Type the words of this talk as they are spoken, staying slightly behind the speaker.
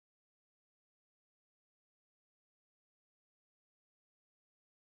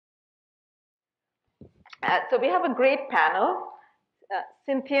So we have a great panel.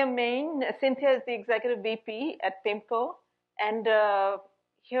 Cynthia Meyn. Cynthia is the Executive VP at PIMCO. And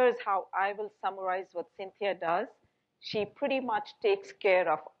here's how I will summarize what Cynthia does. She pretty much takes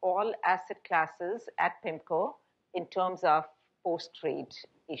care of all asset classes at PIMCO in terms of post-trade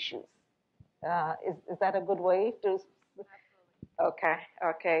issues. Is that a good way to? Okay,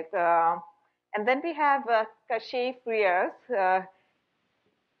 okay. And then we have KashifRiaz.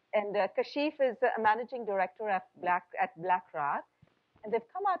 And Kashif is a managing director at BlackRock. And they've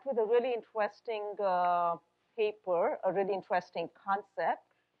come out with a really interesting paper, a really interesting concept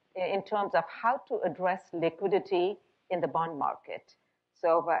in terms of how to address liquidity in the bond market.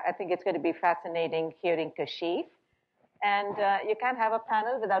 So I think it's going to be fascinating hearing Kashif. And you can't have a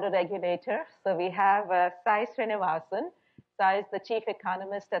panel without a regulator. So we have SayeeSrinivasan. Saye is the chief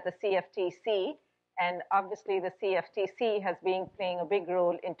economist at the CFTC. And obviously, the CFTC has been playing a big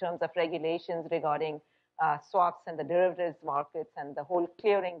role in terms of regulations regarding swaps and the derivatives markets and the whole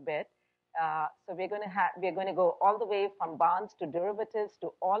clearing bit. So we're going to go all the way from bonds to derivatives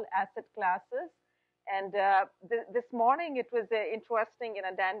to all asset classes. And this morning, it was interesting.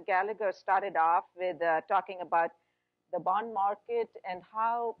 Dan Gallagher started off with talking about the bond market and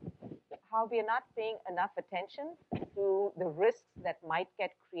how we are not paying enough attention to the risks that might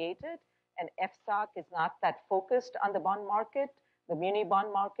get created. And FSOC is not that focused on the bond market, the muni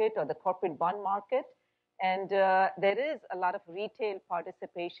bond market or the corporate bond market. And there is a lot of retail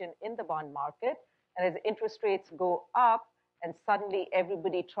participation in the bond market. And as interest rates go up and suddenly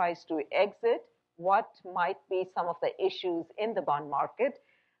everybody tries to exit, what might be some of the issues in the bond market?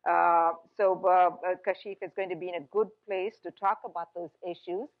 So Kashif is going to be in a good place to talk about those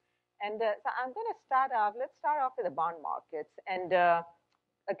issues. And so I'm going to start off, let's start off with the bond markets. And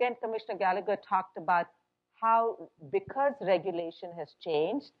again, Commissioner Gallagher talked about how, because regulation has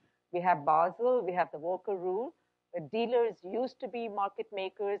changed, we have Basel, we have the Volcker rule. The dealers used to be market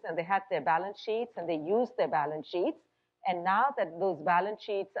makers and they had their balance sheets and they used their balance sheets. And now that those balance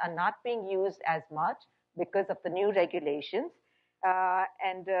sheets are not being used as much because of the new regulations,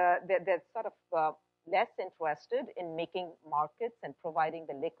 and they're sort of less interested in making markets and providing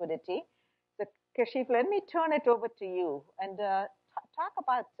the liquidity. So Kashif, let me turn it over to you and talk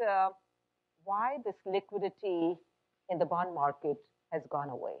about why this liquidity in the bond market has gone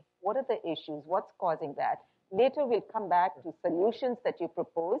away. What are the issues? What's causing that? Later, we'll come back to solutions that you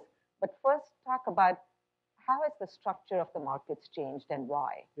propose. But first, talk about how has the structure of the markets changed and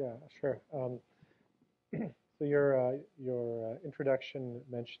why? Yeah, sure. So your introduction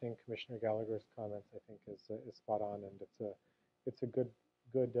mentioning Commissioner Gallagher's comments, I think, is spot on, and it's a good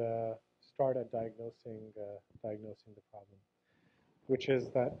start at diagnosing the problem, which is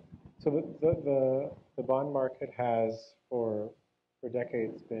that the bond market has for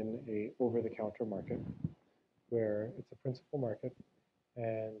decades been a over-the-counter market, where it's a principal market,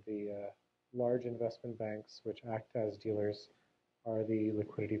 and the large investment banks, which act as dealers, are the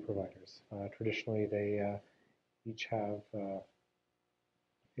liquidity providers. Traditionally, they each have a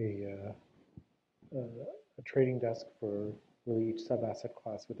trading desk for really each sub-asset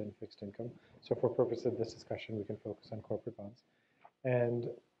class within fixed income. So for purpose of this discussion, we can focus on corporate bonds and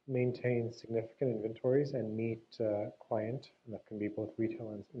maintain significant inventories and meet client, and that can be both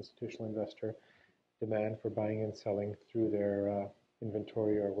retail and institutional investor, demand for buying and selling through their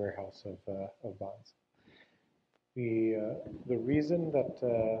inventory or warehouse of bonds. The reason that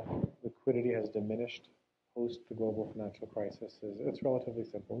liquidity has diminished post the global financial crisis is it's relatively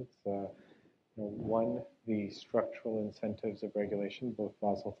simple. It's one, the structural incentives of regulation, both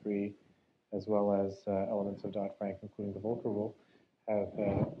Basel III as well as elements of Dodd-Frank, including the Volcker rule,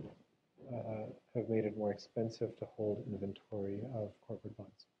 have made it more expensive to hold inventory of corporate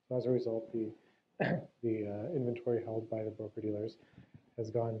bonds. So as a result, the inventory held by the broker-dealers has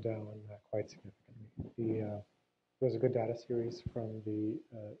gone down quite significantly. There's a good data series from the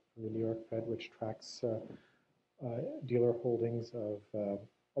New York Fed, which tracks dealer holdings of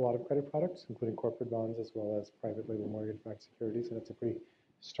a lot of credit products, including corporate bonds as well as private label mortgage-backed securities. And it's a pretty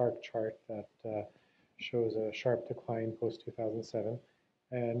stark chart that shows a sharp decline post-2007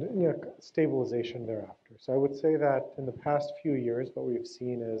 and stabilization thereafter. So I would say that in the past few years, what we've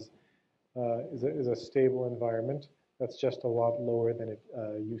seen is a stable environment that's just a lot lower than it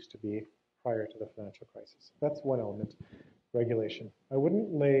used to be prior to the financial crisis. That's one element, regulation. I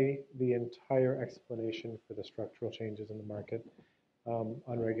wouldn't lay the entire explanation for the structural changes in the market on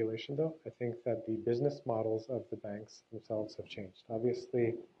regulation, though. I think that the business models of the banks themselves have changed.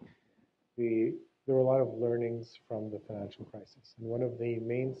 Obviously, there were a lot of learnings from the financial crisis. And one of the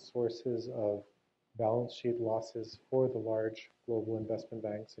main sources of balance sheet losses for the large global investment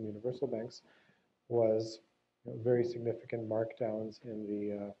banks and universal banks was very significant markdowns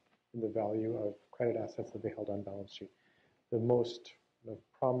in the value of credit assets that they held on balance sheet. The most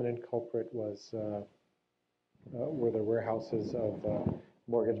prominent culprit were the warehouses of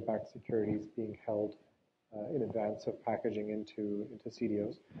mortgage-backed securities being held in advance of packaging into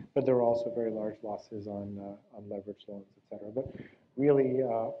CDOs. But there were also very large losses on leveraged loans, et cetera. But really,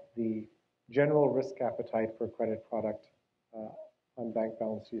 the general risk appetite for credit product on bank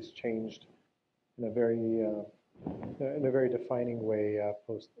balance sheets changed in a very defining way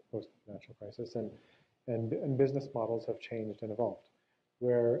post the financial crisis, and business models have changed and evolved.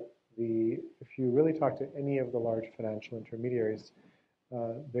 Where if you really talk to any of the large financial intermediaries,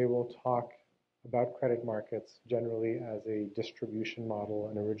 they will talk about credit markets generally as a distribution model,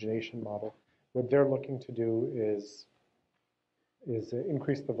 an origination model. What they're looking to do is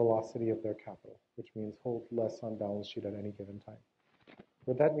increase the velocity of their capital, which means hold less on balance sheet at any given time.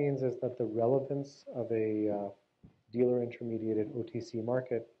 What that means is that the relevance of a dealer intermediated OTC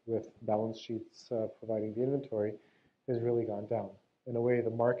market with balance sheets providing the inventory has really gone down. In a way, the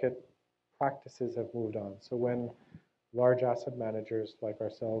market practices have moved on. So when large asset managers like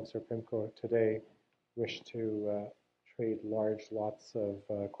ourselves or PIMCO today wish to trade large lots of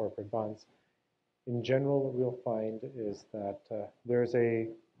corporate bonds, in general, what we'll find is that there's a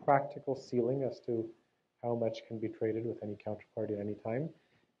practical ceiling as to how much can be traded with any counterparty at any time.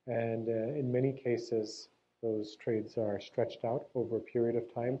 And in many cases, those trades are stretched out over a period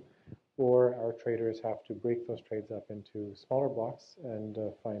of time, or our traders have to break those trades up into smaller blocks and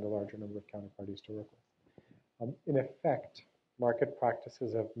find a larger number of counterparties to work with. In effect, market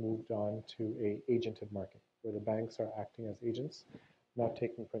practices have moved on to an agented market, where the banks are acting as agents, not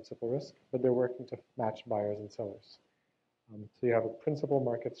taking principal risk, but they're working to match buyers and sellers. So you have a principal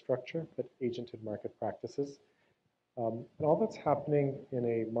market structure, but agented market practices. And all that's happening in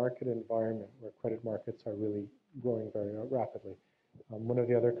a market environment where credit markets are really growing very rapidly. One of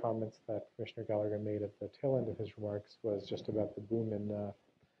the other comments that Commissioner Gallagher made at the tail end of his remarks was just about the boom in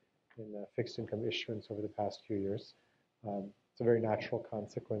fixed income issuance over the past few years. It's a very natural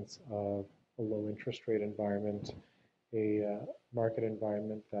consequence of a low interest rate environment, a market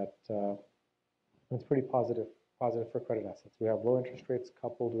environment that is pretty positive for credit assets. We have low interest rates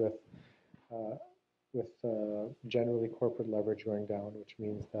coupled with generally corporate leverage going down, which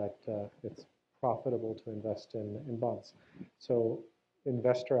means that it's profitable to invest in bonds. So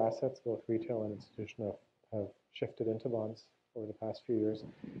investor assets, both retail and institutional, have shifted into bonds over the past few years.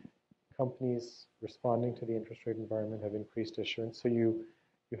 Companies responding to the interest rate environment have increased issuance. So you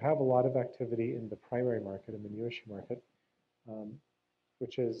have a lot of activity in the primary market, in the new issue market,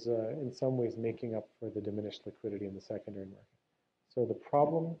 which is in some ways making up for the diminished liquidity in the secondary market. So the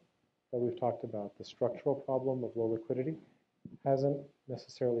problem that we've talked about, the structural problem of low liquidity, hasn't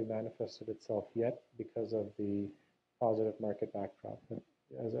necessarily manifested itself yet because of the positive market backdrop. But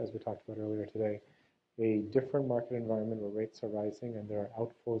as we talked about earlier today, a different market environment where rates are rising and there are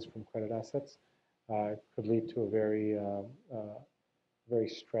outflows from credit assets could lead to a very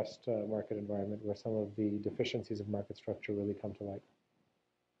stressed market environment where some of the deficiencies of market structure really come to light.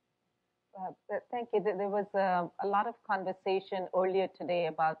 Thank you. There was a lot of conversation earlier today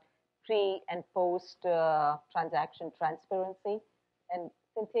about pre and post transaction transparency. And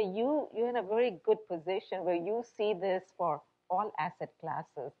Cynthia, you're in a very good position where you see this for all asset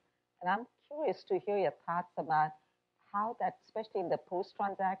classes. And I'm curious to hear your thoughts about how that, especially in the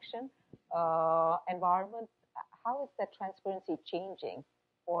post-transaction environment, how is that transparency changing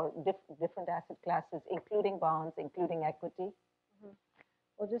for different asset classes, including bonds, including equity? Mm-hmm.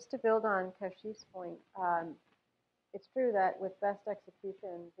 Well, just to build on Kashif's point, it's true that with best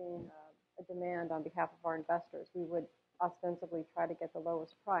execution being a demand on behalf of our investors, we would ostensibly try to get the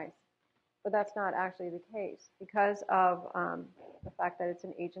lowest price. But that's not actually the case. Because of the fact that it's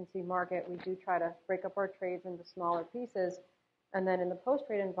an agency market, we do try to break up our trades into smaller pieces. And then in the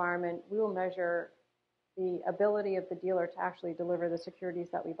post-trade environment, we will measure the ability of the dealer to actually deliver the securities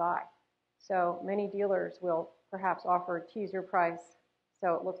that we buy. So many dealers will perhaps offer a teaser price,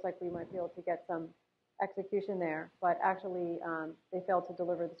 so it looks like we might be able to get some execution there, but actually they failed to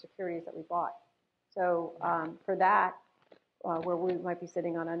deliver the securities that we bought. So for that, where we might be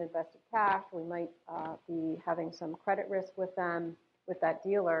sitting on uninvested cash, we might be having some credit risk with them, with that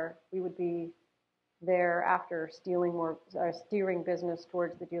dealer, we would be thereafter steering business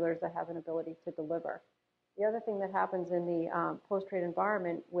towards the dealers that have an ability to deliver. The other thing that happens in the post-trade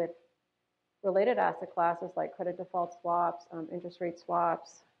environment with related asset classes like credit default swaps, interest rate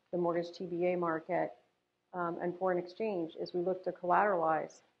swaps, the mortgage TBA market, and foreign exchange is we look to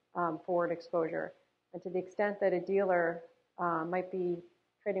collateralize forward exposure. And to the extent that a dealer might be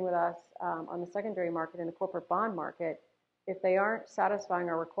trading with us on the secondary market in the corporate bond market, if they aren't satisfying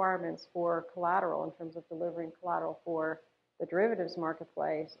our requirements for collateral in terms of delivering collateral for the derivatives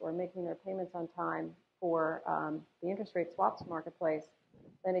marketplace or making their payments on time for the interest rate swaps marketplace,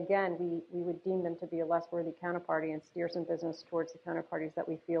 then again, we would deem them to be a less worthy counterparty and steer some business towards the counterparties that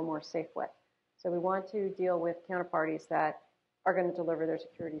we feel more safe with. So we want to deal with counterparties that are going to deliver their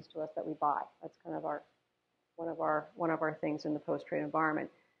securities to us that we buy. That's kind of one of our things in the post-trade environment.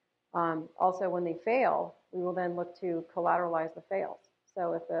 Also, when they fail, we will then look to collateralize the fails.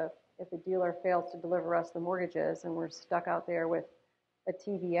 So if the dealer fails to deliver us the mortgages and we're stuck out there with a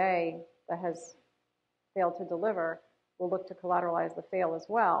TBA that has failed to deliver, we'll look to collateralize the fail as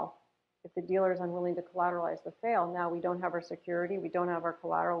well. If the dealer is unwilling to collateralize the fail, now we don't have our security, we don't have our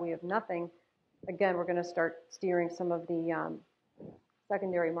collateral, we have nothing. Again, we're going to start steering some of the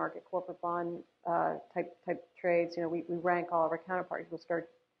secondary market corporate bond type trades. You know, we rank all of our counterparties. We'll start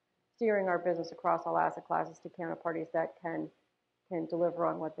steering our business across all asset classes to counterparties that can deliver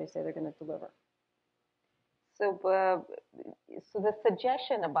on what they say they're going to deliver. So, so the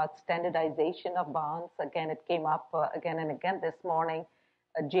suggestion about standardization of bonds, again, it came up again and again this morning.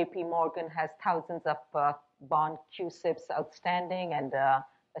 JP Morgan has thousands of bond QSIPs outstanding, and a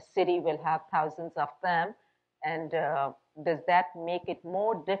city will have thousands of them. And does that make it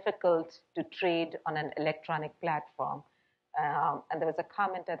more difficult to trade on an electronic platform? And there was a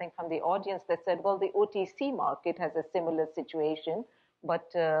comment, I think, from the audience that said, well, the OTC market has a similar situation,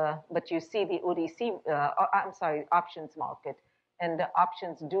 but you see the options market, and the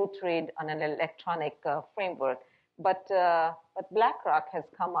options do trade on an electronic framework. But BlackRock has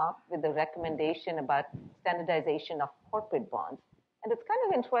come up with a recommendation about standardization of corporate bonds. And it's kind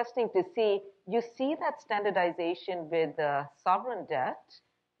of interesting to see, you see that standardization with sovereign debt,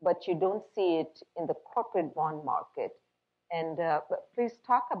 but you don't see it in the corporate bond market. And please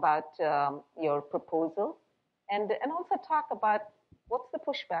talk about your proposal, and also talk about what's the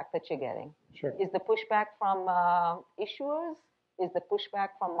pushback that you're getting. Sure. Is the pushback from issuers? Is the pushback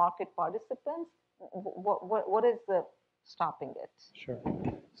from market participants? What is stopping it? Sure.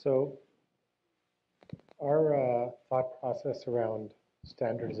 So our thought process around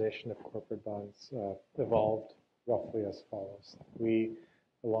standardization of corporate bonds evolved roughly as follows. We,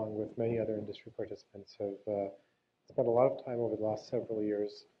 along with many other industry participants, have spent a lot of time over the last several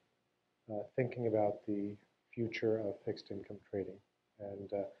years thinking about the future of fixed income trading. And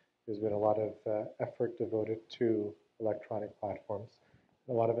there's been a lot of effort devoted to electronic platforms,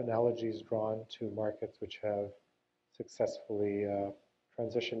 a lot of analogies drawn to markets which have successfully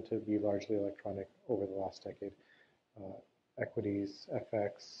transitioned to be largely electronic over the last decade. Equities,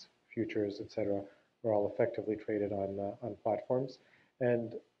 FX, futures, etc., are all effectively traded on platforms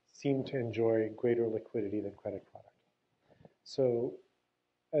and seem to enjoy greater liquidity than credit product. So,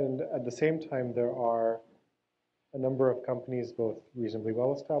 and at the same time, there are a number of companies, both reasonably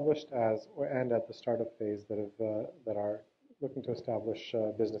well established and at the startup phase, that are looking to establish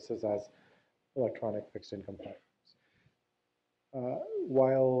businesses as electronic fixed income platforms.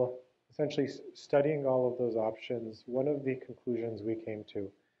 While essentially studying all of those options, one of the conclusions we came to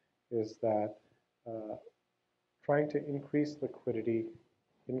is that trying to increase liquidity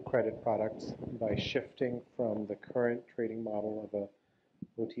in credit products by shifting from the current trading model of a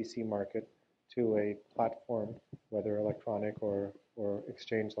OTC market to a platform, whether electronic or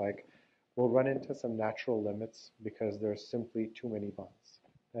exchange-like, will run into some natural limits because there's simply too many bonds.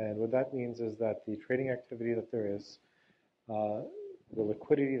 And what that means is that the trading activity that there is, the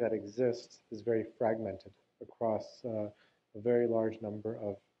liquidity that exists, is very fragmented across a very large number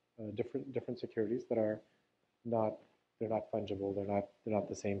of different securities that are not fungible. They're not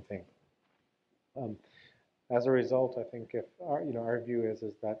the same thing. As a result, I think if our view is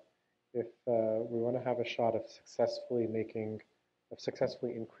that if we want to have a shot of successfully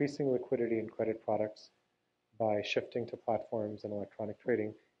increasing liquidity in credit products by shifting to platforms and electronic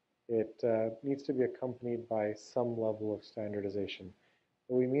trading, it needs to be accompanied by some level of standardization.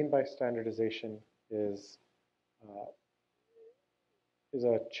 What we mean by standardization is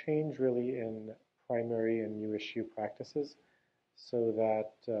a change really in primary and new issue practices, so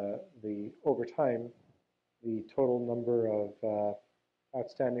that over time, the total number of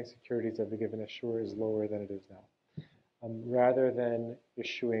outstanding securities of a given issuer is lower than it is now. Rather than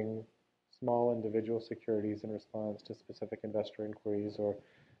issuing small individual securities in response to specific investor inquiries or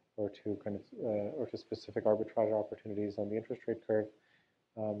to specific arbitrage opportunities on the interest rate curve,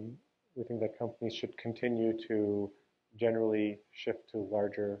 we think that companies should continue to generally shift to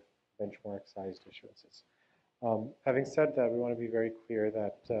larger benchmark-sized issuances. Having said that, we want to be very clear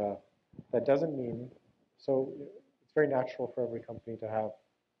that that doesn't mean, so it's very natural for every company to have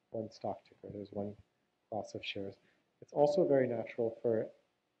one stock ticker. There's one class of shares. It's also very natural for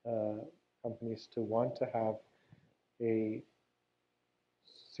companies to want to have a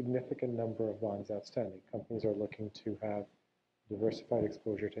significant number of bonds outstanding. Companies are looking to have diversified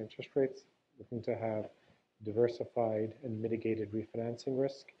exposure to interest rates, looking to have diversified and mitigated refinancing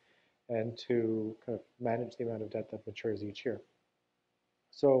risk, and to kind of manage the amount of debt that matures each year.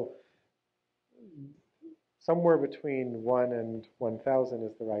 So somewhere between 1 and 1,000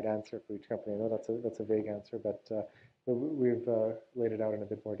 is the right answer for each company. I know that's a vague answer, but we've laid it out in a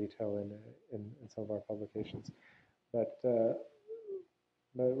bit more detail in some of our publications. But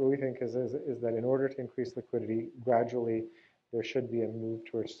what we think is that in order to increase liquidity, gradually there should be a move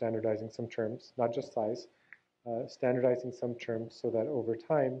towards standardizing some terms, not just size, standardizing some terms so that over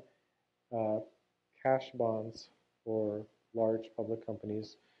time, cash bonds for large public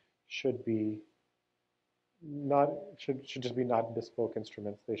companies should just be not bespoke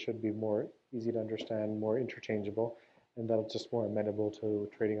instruments. They should be more easy to understand, more interchangeable, and that are just more amenable to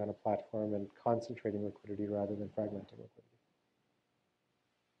trading on a platform and concentrating liquidity rather than fragmenting liquidity.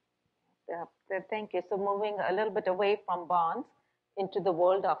 Yeah, thank you. So moving a little bit away from bonds into the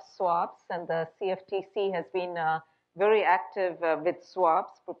world of swaps, and the CFTC has been very active with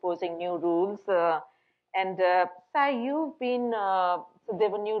swaps, proposing new rules. Sai, you've been, so there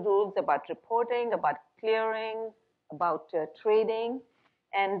were new rules about reporting, about clearing, about trading,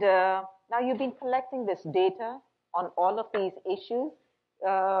 and now you've been collecting this data on all of these issues.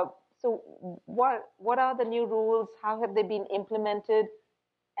 So what are the new rules? How have they been implemented?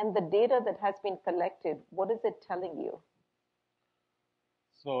 And the data that has been collected, what is it telling you?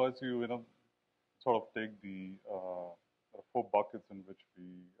 So as you sort of take the 4 buckets in which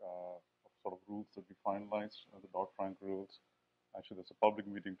we sort of rules that we finalized, the Dodd-Frank rules. Actually, there's a public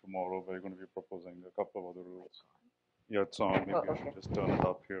meeting tomorrow where we're going to be proposing a couple of other rules. Yeah, it's on. Maybe I should just turn it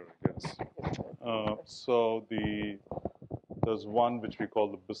up here, I guess. So there's one which we call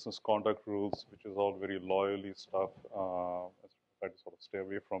the business conduct rules, which is all very lawyerly stuff. I try to sort of stay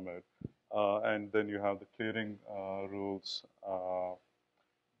away from it. And then you have the clearing rules,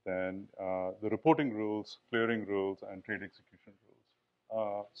 then the reporting rules, clearing rules, and trade execution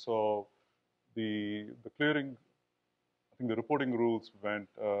rules. So the clearing, I think the reporting rules became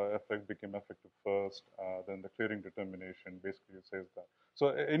effective first. Then the clearing determination basically says that. So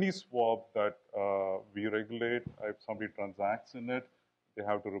any swap that we regulate, if somebody transacts in it, they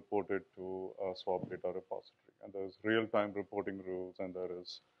have to report it to a swap data repository. And there's real-time reporting rules, and there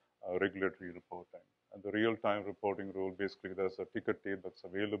is regulatory reporting. And the real-time reporting rule, basically, there's a ticker tape that's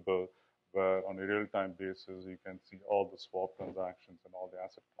available where on a real-time basis, you can see all the swap transactions and all the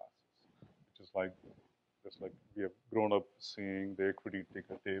asset classes, which is like, just like we have grown up seeing the equity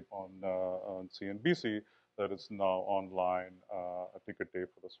ticker tape on CNBC, that is now online, a ticker tape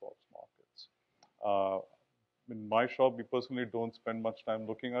for the swaps markets. In my shop, we personally don't spend much time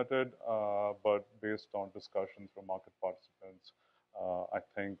looking at it, but based on discussions from market participants, I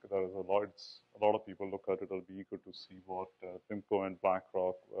think there is a lot of people look at it. They'll be eager to see what PIMCO and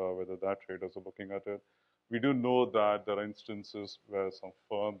BlackRock, whether their traders are looking at it. We do know that there are instances where some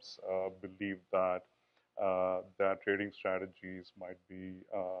firms believe that their trading strategies might be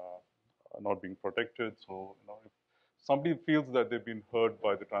not being protected. So, if somebody feels that they've been hurt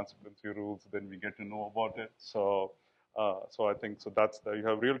by the transparency rules, then we get to know about it. So, I think that's you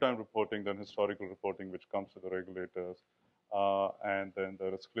have real-time reporting, then historical reporting, which comes to the regulators. And then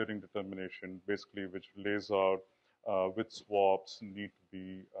there is clearing determination, basically, which lays out which swaps need to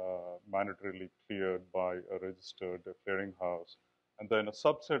be mandatorily cleared by a registered clearinghouse. And then a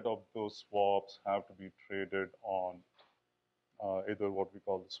subset of those swaps have to be traded on either what we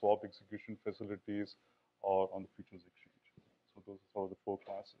call the swap execution facilities or on the futures exchange. So those are sort of the 4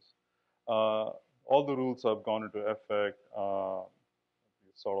 classes. All the rules have gone into effect.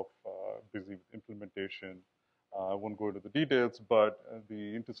 We're sort of busy with implementation. I won't go into the details, but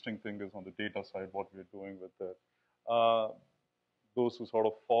the interesting thing is on the data side, what we're doing with it. Those who sort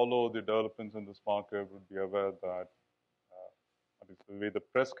of follow the developments in this market would be aware that at least the way the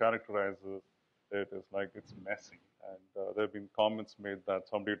press characterizes it is like it's messy. And there have been comments made that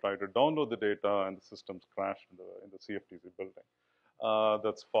somebody tried to download the data and the systems crashed in the CFTC building.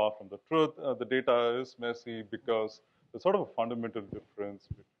 That's far from the truth. The data is messy because there's sort of a fundamental difference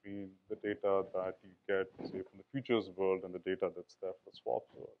between the data that you get, say, from the futures world and the data that's there for the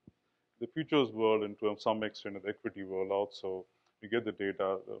swaps world. The futures world, and to some extent, in the equity world also, you get the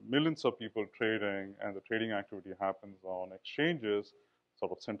data, millions of people trading, and the trading activity happens on exchanges,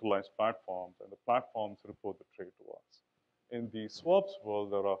 sort of centralized platforms, and the platforms report the trade to us. In the swaps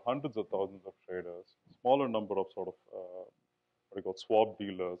world, there are hundreds of thousands of traders, smaller number of sort of what we call swap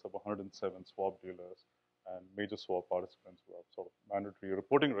dealers, about 107 swap dealers, and major swap participants who have sort of mandatory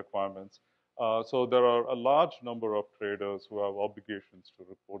reporting requirements. So there are a large number of traders who have obligations to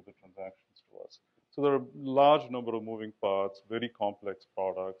report the transactions to us. So there are a large number of moving parts, very complex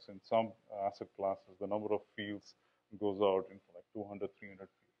products. In some asset classes, the number of fields goes out into like 200, 300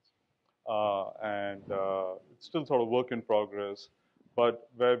 fields. And it's still sort of work in progress. But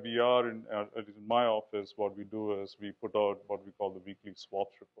where we are, at least in my office, what we do is we put out what we call the weekly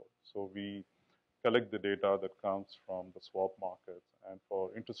swaps report. So we collect the data that comes from the swap markets, and for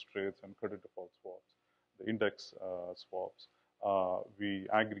interest rates and credit default swaps, the index swaps, we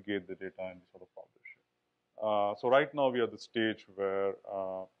aggregate the data and we sort of publish it. So right now we are at the stage where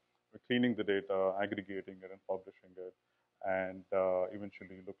we're cleaning the data, aggregating it, and publishing it, and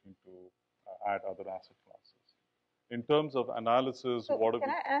eventually looking to add other asset classes. In terms of analysis, so what can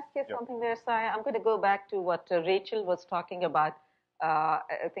I ask you something there, Sai? I'm going to go back to what Rachel was talking about.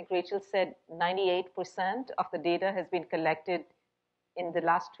 I think Rachel said 98% of the data has been collected in the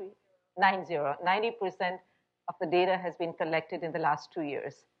last 2 years. 90% of the data has been collected in the last 2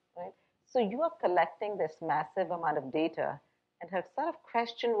 years, right? So you are collecting this massive amount of data, and her sort of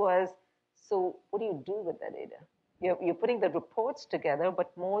question was, so what do you do with that data? You're putting the reports together,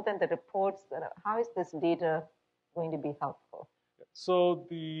 but more than the reports, how is this data going to be helpful? So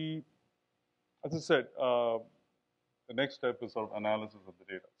as I said, the next step is sort of analysis of the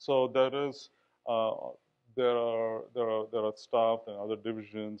data. So there are staff and other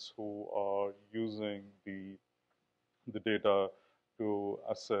divisions who are using the data to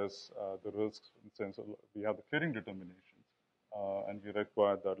assess the risks. In the sense of we have the clearing determinations, and we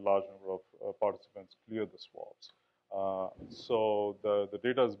require that large number of participants clear the swaps. So the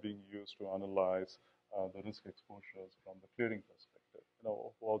data is being used to analyze the risk exposures from the clearing perspective.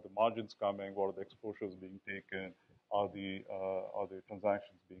 What are the margins coming? What are the exposures being taken? Are the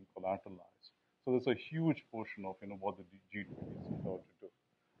transactions being collateralized? So there's a huge portion of what the G20 is out to do.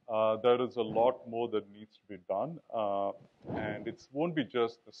 There is a lot more that needs to be done, and it won't be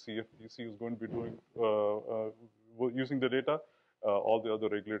just the CFTC is going to be doing using the data. All the other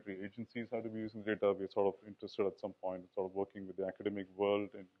regulatory agencies have to be using the data. We're sort of interested at some point in sort of working with the academic world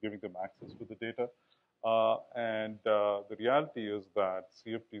and giving them access to the data. And the reality is that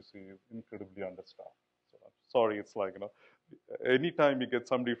CFTC is incredibly understaffed. So I'm sorry, it's like, anytime you get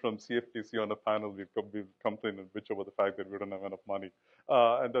somebody from CFTC on a panel, we complain and bitch over the fact that we don't have enough money.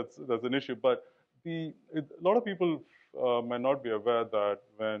 And that's an issue. But a lot of people might not be aware that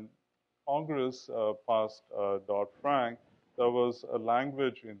when Congress passed Dodd-Frank, there was a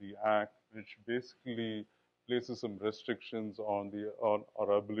language in the act which basically places some restrictions on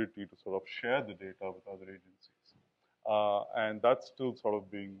our ability to sort of share the data with other agencies. And that's still sort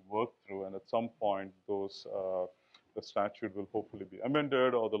of being worked through. And at some point, the statute will hopefully be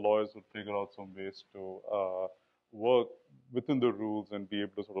amended, or the lawyers will figure out some ways to work within the rules and be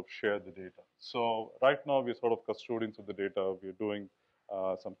able to sort of share the data. So right now, we're sort of custodians of the data. We're doing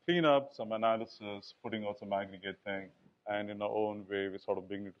some cleanup, some analysis, putting out some aggregate thing. And in our own way, we're sort of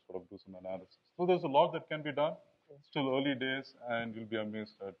beginning to sort of do some analysis. So there's a lot that can be done. It's still early days, and you'll be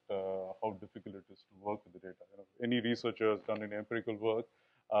amazed at how difficult it is to work with the data. Any researcher has done any empirical work.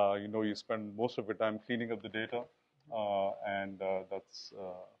 You spend most of your time cleaning up the data, and that's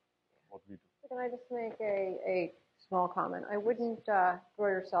what we do. Can I just make a small comment? I wouldn't throw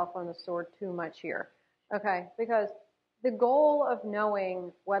yourself on the sword too much here, okay? Because the goal of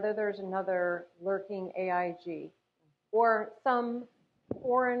knowing whether there's another lurking AIG or some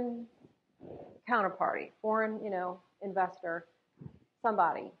foreign counterparty, foreign, investor,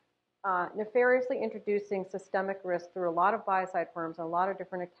 somebody, nefariously introducing systemic risk through a lot of buy-side firms and a lot of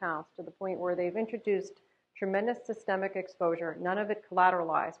different accounts to the point where they've introduced tremendous systemic exposure, none of it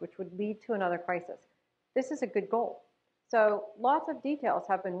collateralized, which would lead to another crisis. This is a good goal. So lots of details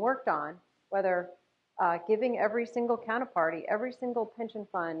have been worked on, whether giving every single counterparty, every single pension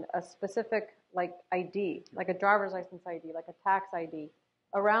fund a specific ID, like a driver's license ID, like a tax ID,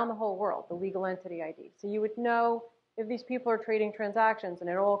 around the whole world, the legal entity ID. So you would know if these people are trading transactions and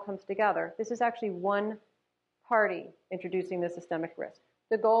it all comes together. This is actually one party introducing the systemic risk.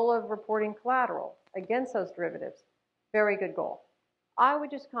 The goal of reporting collateral against those derivatives, very good goal. I would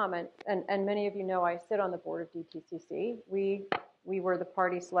just comment, and many of you know I sit on the board of DTCC. We were the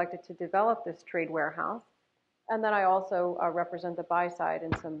party selected to develop this trade warehouse. And then I also represent the buy side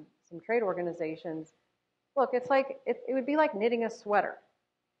in some trade organizations. Look, it's like, it would be like knitting a sweater.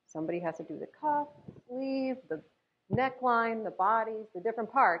 Somebody has to do the cuff, sleeve, the neckline, the bodies, the different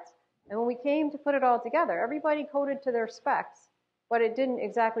parts. And when we came to put it all together, everybody coded to their specs, but it didn't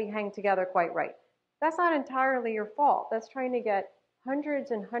exactly hang together quite right. that's not entirely your fault. That's trying to get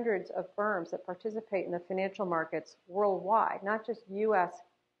hundreds and hundreds of firms that participate in the financial markets worldwide, not just U.S.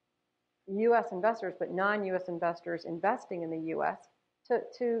 investors, but non-U.S. investors investing in the U.S.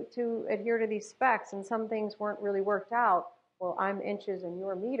 to adhere to these specs. And some things weren't really worked out. Well, I'm inches and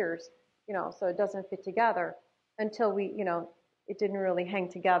you're meters, so it doesn't fit together until we, it didn't really hang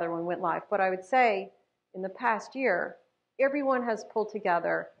together when it went live. But I would say in the past year, everyone has pulled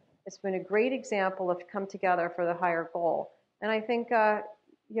together. It's been a great example of come together for the higher goal. And I think, I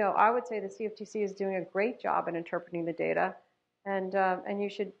would say the CFTC is doing a great job in interpreting the data, and you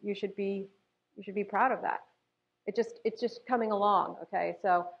should be proud of that. It's just coming along, okay?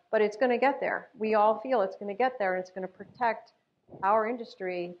 So, but it's going to get there. We all feel it's going to get there, and it's going to protect our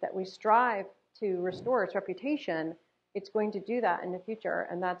industry that we strive to restore its reputation. It's going to do that in the future,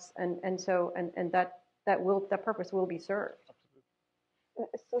 and that's that purpose will be served. So,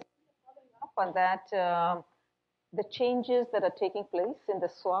 following up on that, the changes that are taking place in the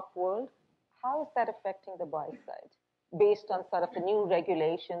swap world, how is that affecting the buy side, based on sort of the new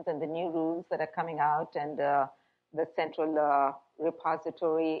regulations and the new rules that are coming out, and the central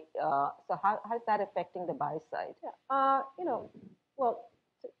repository? So how is that affecting the buy side? Yeah. Well,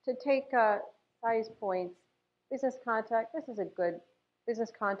 to take Sayee's points, business contact. This is a good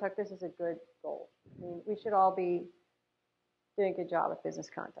goal. I mean, we should all be doing a good job at business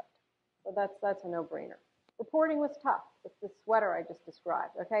contact. So that's a no-brainer. Reporting was tough. It's the sweater I just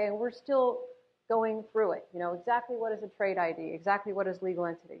described, okay? And we're still going through it. Exactly what is a trade ID, exactly what is legal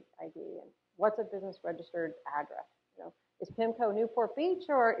entity ID, and what's a business registered address. Is PIMCO Newport Beach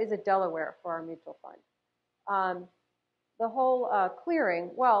or is it Delaware for our mutual fund? The whole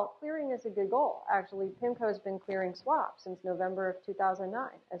clearing, well, clearing is a good goal. Actually, PIMCO has been clearing swaps since November of 2009.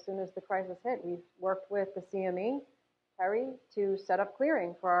 As soon as the crisis hit, we've worked with the CME, Terry, to set up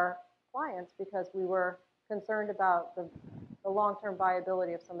clearing for our clients because we were concerned about the long-term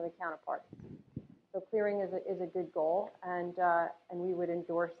viability of some of the counterparties. So clearing is a good goal, and we would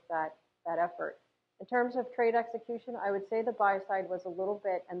endorse that effort. In terms of trade execution, I would say the buy side was a little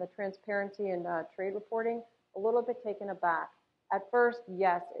bit, and the transparency in trade reporting, a little bit taken aback. At first,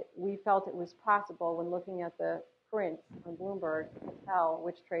 yes, we felt it was possible when looking at the prints on Bloomberg to tell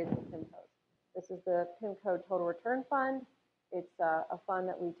which trades were PIMCOs. This is the PIMCO Total Return Fund. It's a fund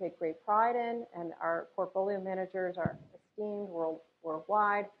that we take great pride in, and our portfolio managers are esteemed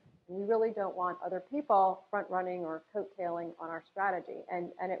worldwide. And we really don't want other people front-running or coattailing on our strategy.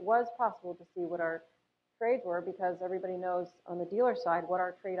 And it was possible to see what our trades were because everybody knows on the dealer side what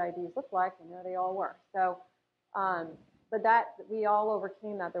our trade IDs look like, and there they all were. So, but that we all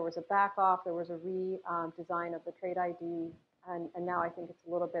overcame that. There was a back off, there was a redesign of the trade ID, and now I think it's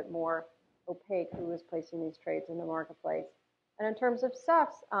a little bit more opaque who is placing these trades in the marketplace. And in terms of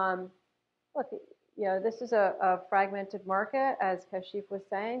SEFs, look, this is a fragmented market, as Kashif was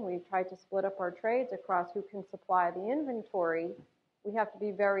saying. We've tried to split up our trades across who can supply the inventory. We have to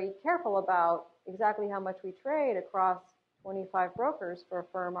be very careful about exactly how much we trade across 25 brokers for a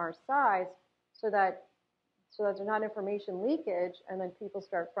firm our size, so that there's not information leakage, and then people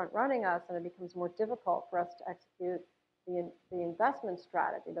start front-running us, and it becomes more difficult for us to execute the investment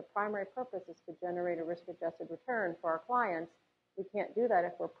strategy. The primary purpose is to generate a risk-adjusted return for our clients. We can't do that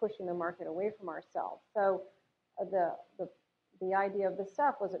if we're pushing the market away from ourselves. So the idea of the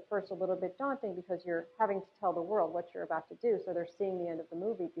SEF was at first a little bit daunting because you're having to tell the world what you're about to do, so they're seeing the end of the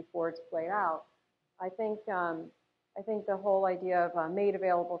movie before it's played out. I think the whole idea of made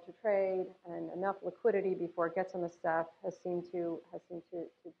available to trade and enough liquidity before it gets on the SEF has seemed to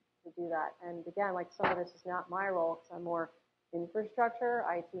do that. And again, like some of this is not my role, because I'm more infrastructure,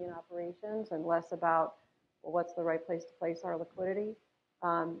 IT and operations, and less about, well, what's the right place to place our liquidity.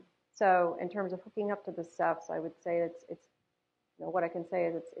 So in terms of hooking up to the SEFs, I would say it's what I can say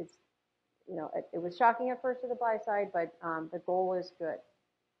is it was shocking at first to the buy side, but the goal is good.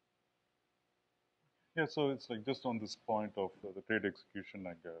 Yeah, so it's like just on this point of the trade execution,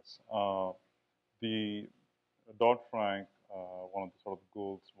 I guess. The Dodd-Frank, one of the sort of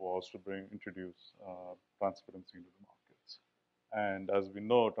goals was to introduce transparency into the markets. And as we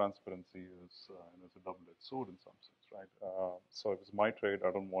know, transparency is a double-edged sword in some sense, right? So if it's my trade,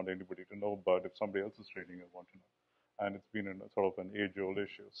 I don't want anybody to know, but if somebody else is trading, I want to know. And it's been sort of an age-old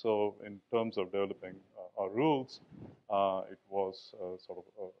issue. So in terms of developing our rules, it was sort of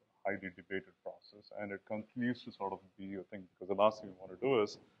a highly debated process, and it continues to sort of be a thing, because the last thing we want to do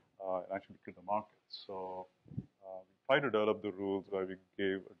is actually kill the market. So we try to develop the rules where we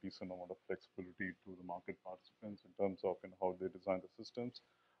gave a decent amount of flexibility to the market participants in terms of how they design the systems.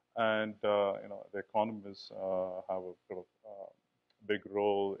 And the economists have a sort of big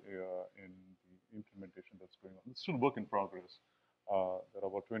role in implementation that's going on. It's still work in progress. There are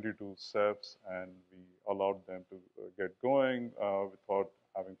about 22 SEFs, and we allowed them to get going without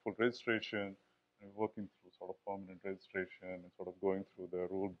having full registration, and working through sort of permanent registration and sort of going through the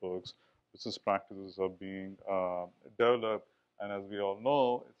rule books. Business practices are being developed, and as we all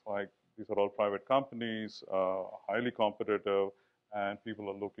know, it's like these are all private companies, highly competitive, and people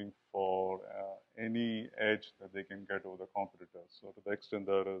are looking for any edge that they can get over the competitors. So to the extent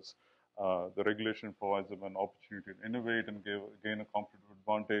there is the regulation provides them an opportunity to innovate and gain a competitive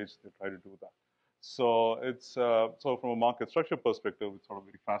advantage, they try to do that. So it's so from a market structure perspective, it's sort of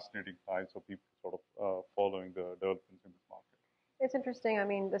very fascinating times for people sort of following the developments in this market. It's interesting. I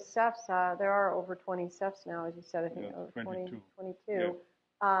mean, the SEFs, there are over 20 SEFs now, as you said, I think 22. 22.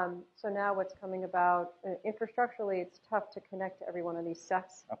 Yeah. So now what's coming about, infrastructurally, it's tough to connect to every one of these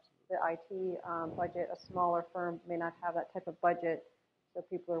SEFs. Absolutely. The IT budget, a smaller firm may not have that type of budget, so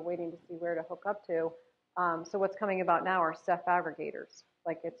people are waiting to see where to hook up to. So what's coming about now are SEF aggregators.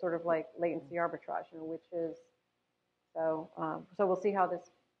 Like it's sort of like latency arbitrage, which is, so we'll see how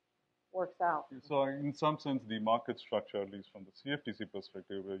this works out. So in some sense, the market structure, at least from the CFTC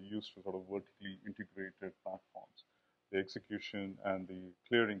perspective, we're used to sort of vertically integrated platforms. The execution and the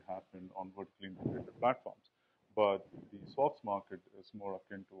clearing happen on vertically integrated platforms. But the swaps market is more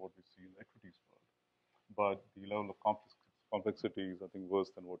akin to what we see in the equities world. But the level of complexity is, I think,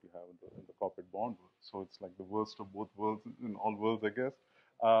 worse than what you have in the corporate bond world. So it's like the worst of both worlds, in all worlds, I guess.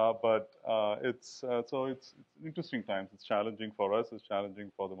 It's interesting times. It's challenging for us. It's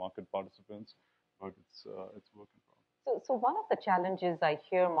challenging for the market participants, but it's working for us. So one of the challenges I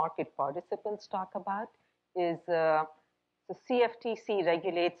hear market participants talk about is the CFTC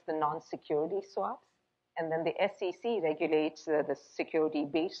regulates the non-security swaps, and then the SEC regulates the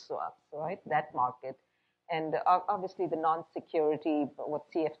security-based swaps, right? That market. And obviously the non-security, what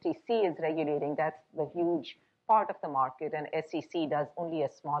CFTC is regulating, that's the huge part of the market, and SEC does only a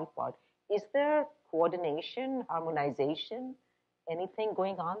small part. Is there coordination, harmonization, anything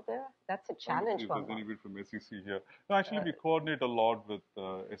going on there? That's a challenge for us. There's anybody from SEC here. No, actually, we coordinate a lot with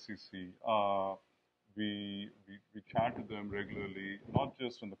SEC. We chat to them regularly, not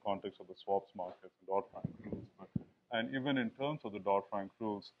just in the context of the swaps markets and Dodd-Frank rules, and even in terms of the Dodd-Frank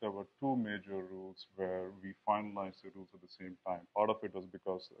rules, there were two major rules where we finalized the rules at the same time. Part of it was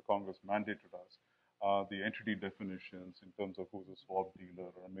because Congress mandated us. The entity definitions in terms of who's a swap dealer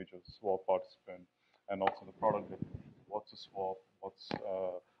or a major swap participant, and also the product definition. What's a swap? What's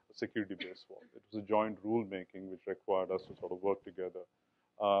a security-based swap? It was a joint rulemaking which required us to sort of work together.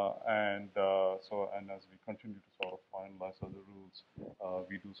 And as we continue to sort of finalize other rules,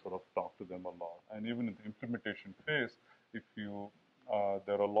 we do sort of talk to them a lot. And even in the implementation phase,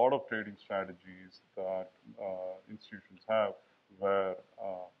 there are a lot of trading strategies that institutions have where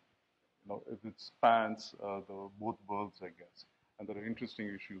it spans both worlds, I guess. And there are interesting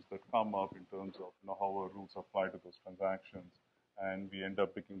issues that come up in terms of how our rules apply to those transactions, and we end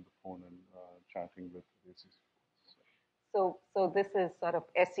up picking the phone and chatting with the SEC. So this is sort of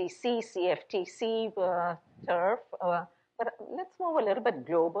SEC, CFTC turf, but let's move a little bit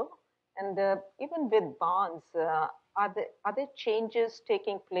global. And even with bonds, are there changes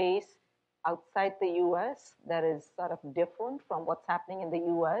taking place outside the U.S. that is sort of different from what's happening in the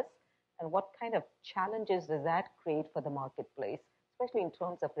U.S.? And what kind of challenges does that create for the marketplace, especially in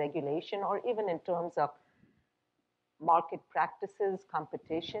terms of regulation or even in terms of market practices,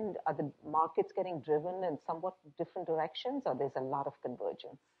 competition? Are the markets getting driven in somewhat different directions, or there's a lot of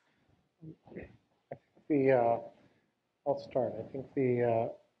convergence? I'll start. I think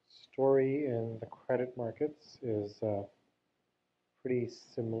the story in the credit markets is pretty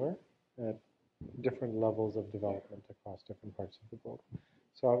similar at different levels of development across different parts of the globe.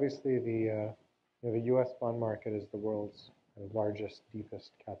 So obviously the U.S. bond market is the world's largest,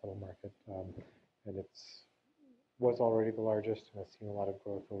 deepest capital market, and was already the largest and has seen a lot of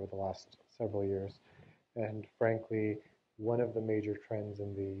growth over the last several years. And frankly, one of the major trends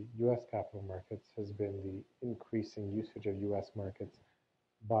in the U.S. capital markets has been the increasing usage of U.S. markets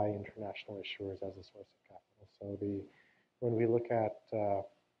by international issuers as a source of capital. So when we look at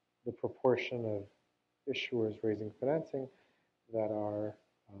the proportion of issuers raising financing that are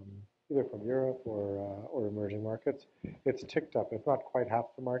either from Europe or emerging markets, it's ticked up. It's not quite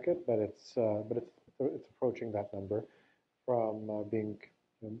half the market, but it's approaching that number from being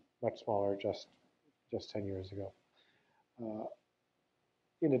much smaller just 10 years ago.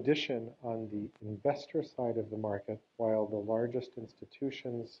 In addition, on the investor side of the market, while the largest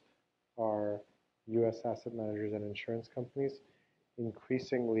institutions are U.S. asset managers and insurance companies,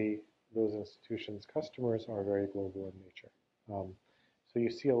 increasingly those institutions' customers are very global in nature. So you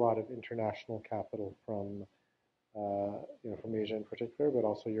see a lot of international capital from from Asia in particular, but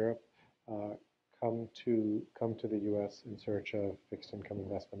also Europe, come to the U.S. in search of fixed income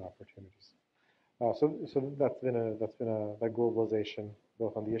investment opportunities. So that globalization,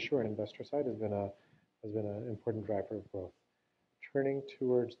 both on the issuer and investor side, has been an important driver of growth. Turning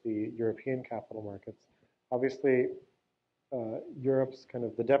towards the European capital markets, obviously, Europe's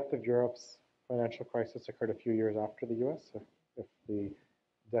the depth of Europe's financial crisis occurred a few years after the U.S. If the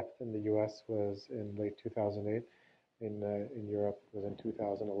depth in the U.S. was in late 2008, in Europe was in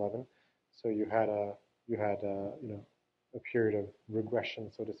 2011. So you had a period of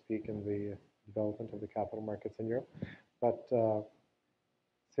regression, so to speak, in the development of the capital markets in Europe. But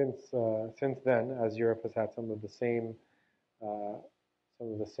since then, as Europe has had some of the same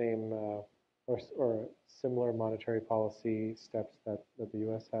or similar monetary policy steps that the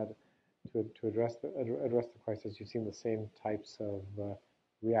U.S. had to address the crisis, you've seen the same types of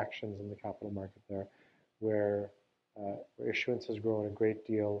reactions in the capital market there, where issuance has grown a great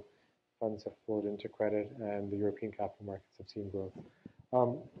deal, funds have flowed into credit, and the European capital markets have seen growth.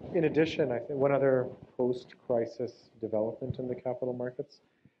 In addition, I think one other post-crisis development in the capital markets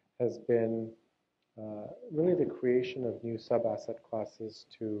has been really the creation of new sub-asset classes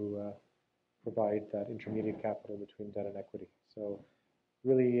to provide that intermediate capital between debt and equity. So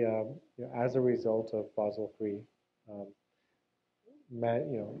really, as a result of Basel III,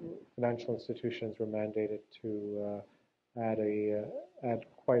 financial institutions were mandated to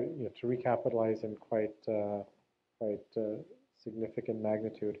to recapitalize in quite significant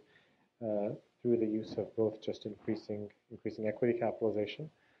magnitude through the use of both just increasing equity capitalization,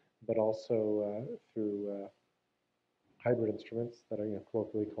 but also through hybrid instruments that are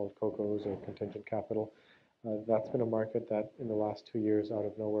colloquially called COCOs or contingent capital. That's been a market that in the last 2 years, out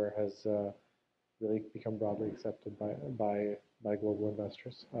of nowhere, has really become broadly accepted by global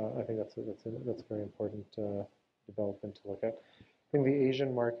investors. I think that's a very important development to look at. I think the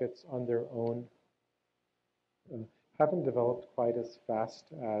Asian markets on their own haven't developed quite as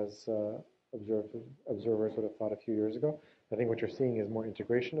fast as observers would have thought a few years ago. I think what you're seeing is more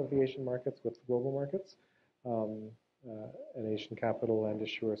integration of the Asian markets with global markets. And Asian capital and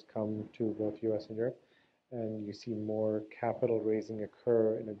issuers come to both US and Europe, and you see more capital raising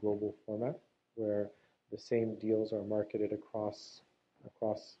occur in a global format where the same deals are marketed across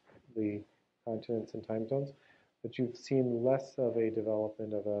the continents and time zones. But you've seen less of a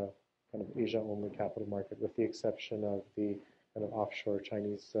development of a kind of Asia-only capital market, with the exception of the kind of offshore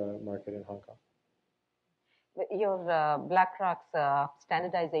Chinese market in Hong Kong. Your BlackRock's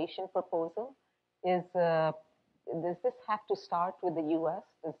standardization proposal is, does this have to start with the U.S.?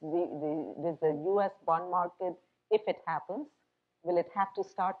 Does the U.S. bond market, if it happens, will it have to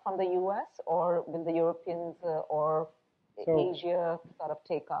start from the U.S., or will the Europeans or Asia sort of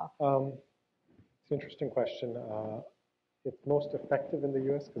take off? It's an interesting question. It's most effective in the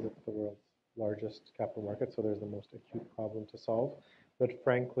U.S. because it's the world's largest capital market, so there's the most acute problem to solve. But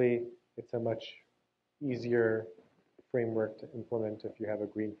frankly, it's a much easier framework to implement if you have a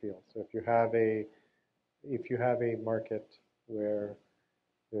greenfield. So if you have a market where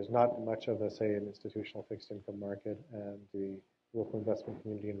there's not much of an institutional fixed income market, and the local investment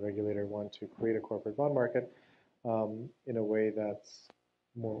community and regulator want to create a corporate bond market in a way that's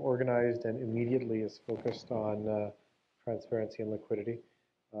more organized and immediately is focused on transparency and liquidity,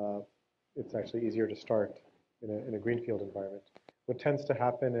 it's actually easier to start in a greenfield environment. What tends to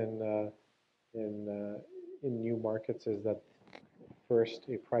happen in new markets is that first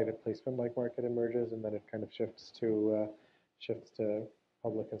a private placement-like market emerges, and then it kind of shifts to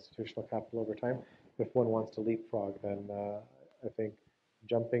public institutional capital over time. If one wants to leapfrog, then I think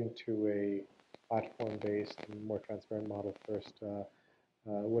jumping to a platform-based and more transparent model first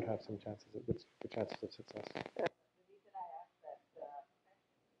would have some chances of success. The reason I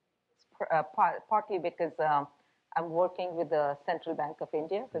asked that partly because I'm working with the Central Bank of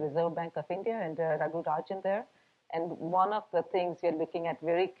India, the Reserve Bank of India, and Raghu Rajan there. And one of the things we're looking at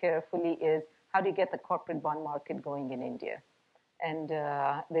very carefully is how do you get the corporate bond market going in India? And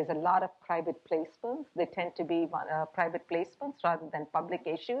there's a lot of private placements. They tend to be private placements rather than public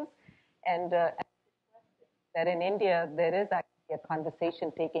issues. And that in India, there is actually a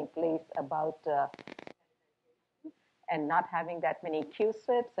conversation taking place about and not having that many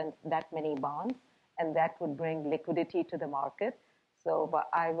QSIPs and that many bonds, and that would bring liquidity to the market. So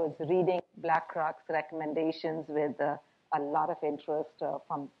I was reading BlackRock's recommendations with a lot of interest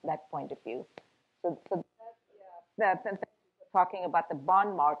from that point of view. So that's talking about the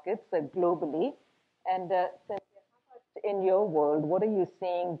bond markets globally. And Cynthia, how about in your world, what are you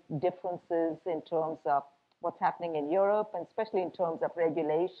seeing differences in terms of what's happening in Europe, and especially in terms of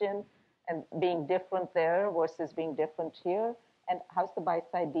regulation and being different there versus being different here? And how's the buy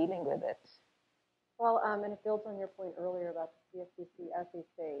side dealing with it? Well, and it builds on your point earlier about the CFTC,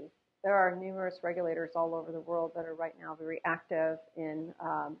 SEC. There are numerous regulators all over the world that are right now very active in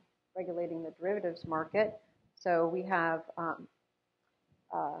regulating the derivatives market. So we have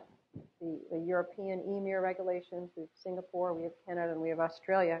the European EMIR regulations, we have Singapore, we have Canada, and we have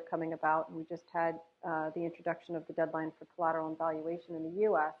Australia coming about. And we just had the introduction of the deadline for collateral and valuation in the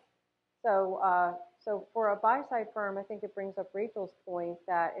U.S. So for a buy-side firm, I think it brings up Rachel's point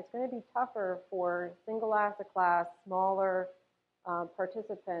that it's going to be tougher for single asset class, smaller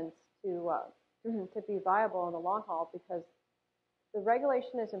participants to be viable in the long haul, because the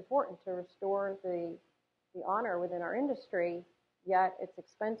regulation is important to restore the honor within our industry, yet it's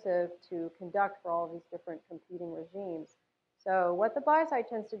expensive to conduct for all of these different competing regimes. So what the buy side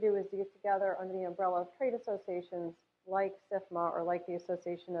tends to do is to get together under the umbrella of trade associations like SIFMA or like the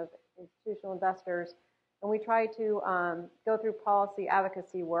Association of Institutional Investors, and we try to go through policy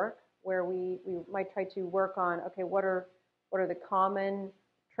advocacy work where we might try to work on, okay, what are the common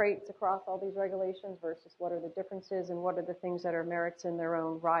traits across all these regulations versus what are the differences and what are the things that are merits in their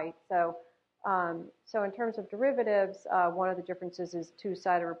own right. So in terms of derivatives, one of the differences is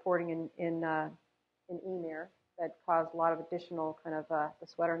two-sided reporting in EMIR that caused a lot of additional kind of the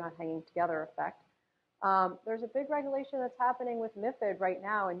sweater not hanging together effect. There's a big regulation that's happening with MiFID right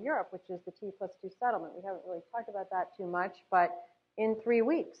now in Europe, which is the T+2 settlement. We haven't really talked about that too much, but in 3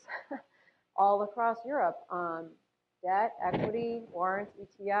 weeks, all across Europe, debt, equity, warrants,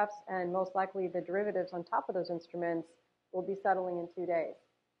 ETFs, and most likely the derivatives on top of those instruments will be settling in 2 days.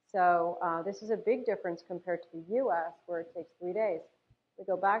 So this is a big difference compared to the US, where it takes 3 days. We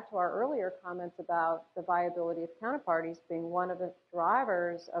go back to our earlier comments about the viability of counterparties being one of the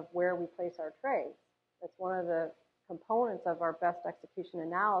drivers of where we place our trades. That's one of the components of our best execution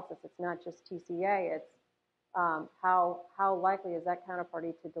analysis. It's not just TCA, it's how likely is that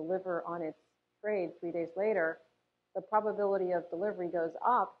counterparty to deliver on its trade 3 days later. The probability of delivery goes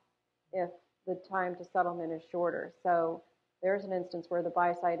up if the time to settlement is shorter. So there's an instance where the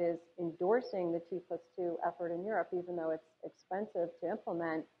buy side is endorsing the T+2 effort in Europe, even though it's expensive to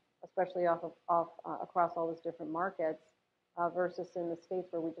implement, especially across all those different markets, versus in the States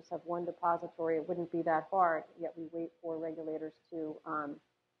where we just have one depository. It wouldn't be that hard, yet we wait for regulators to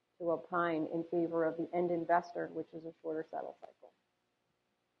opine in favor of the end investor, which is a shorter settle cycle.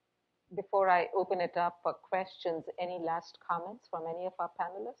 Before I open it up for questions, any last comments from any of our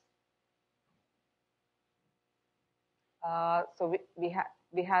panelists? So we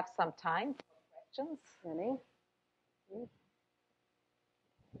have some time for questions. Any?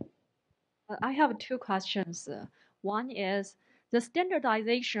 I have 2 questions. One is the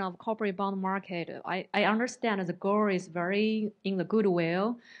standardization of corporate bond market. I understand the goal is very in the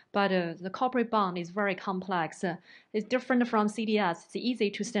goodwill, but the corporate bond is very complex. It's different from CDS. It's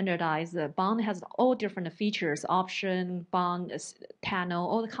easy to standardize. The bond has all different features, option, bond, panel,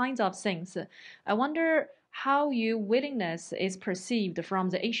 all kinds of things. I wonder how your willingness is perceived from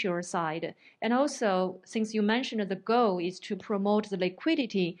the issuer side. And also, since you mentioned the goal is to promote the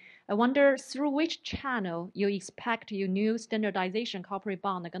liquidity, I wonder through which channel you expect your new standardization corporate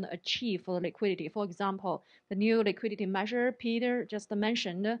bond are going to achieve for the liquidity. For example, the new liquidity measure Peter just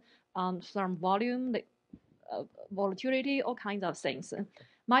mentioned, some volume, volatility, all kinds of things.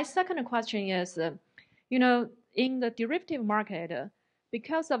 My second question is, in the derivative market,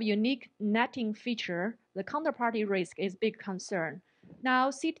 because of unique netting feature, the counterparty risk is big concern. Now,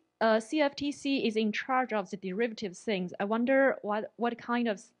 CFTC is in charge of the derivative things. I wonder what kind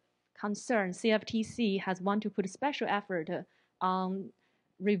of concern CFTC has want to put special effort on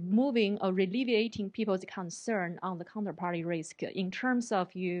removing or alleviating people's concern on the counterparty risk in terms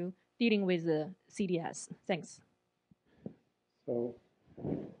of you dealing with the CDS. Thanks. So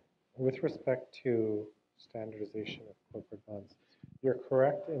with respect to standardization of corporate bonds, you're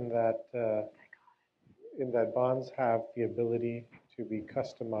correct in that bonds have the ability to be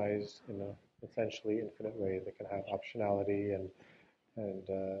customized in a essentially infinite way. They can have optionality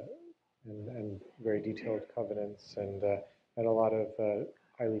and very detailed covenants and a lot of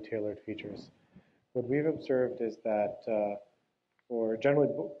highly tailored features. What we've observed is that for generally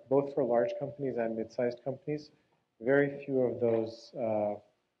both for large companies and mid-sized companies, very few of those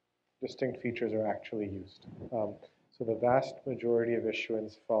distinct features are actually used. So the vast majority of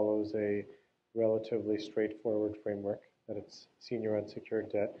issuance follows a relatively straightforward framework, that it's senior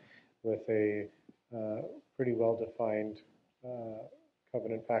unsecured debt with a pretty well-defined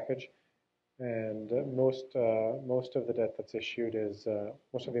covenant package. And most of the debt that's issued is,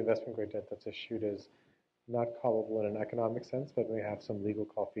 most of the investment grade debt that's issued is not callable in an economic sense, but may have some legal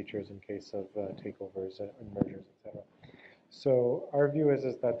call features in case of takeovers and mergers, etc. So our view is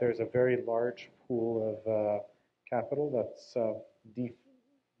that there's a very large pool of capital that's de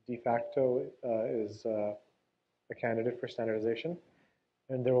facto is a candidate for standardization,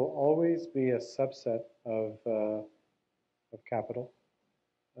 and there will always be a subset of capital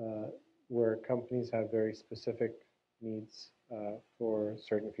where companies have very specific needs for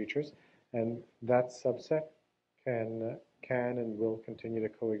certain features, and that subset can and will continue to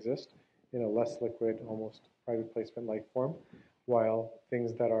coexist in a less liquid, almost private placement-like form, while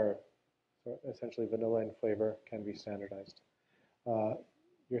things that are essentially vanilla in flavor can be standardized.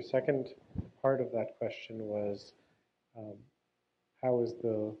 Your second part of that question was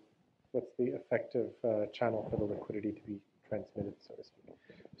what's the effective channel for the liquidity to be transmitted, so to speak.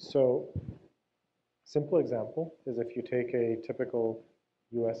 So, simple example is if you take a typical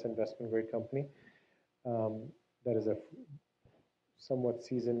U.S. investment grade company that is a somewhat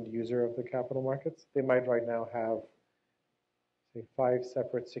seasoned user of the capital markets, they might right now have, say, 5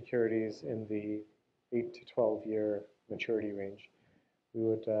 separate securities in the 8 to 12 year maturity range. We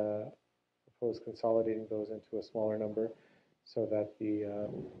would propose consolidating those into a smaller number so that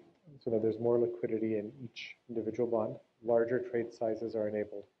there's more liquidity in each individual bond. Larger trade sizes are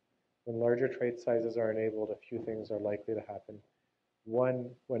enabled. When larger trade sizes are enabled, a few things are likely to happen. One,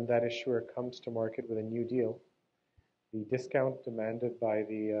 when that issuer comes to market with a new deal, the discount demanded by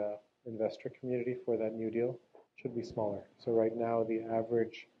the investor community for that new deal should be smaller. So right now, the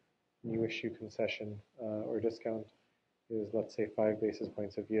average new issue concession or discount is, let's say, 5 basis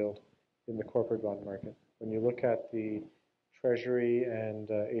points of yield in the corporate bond market. When you look at the treasury and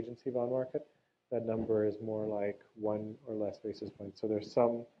agency bond market, that number is more like 1 or less basis points. So there's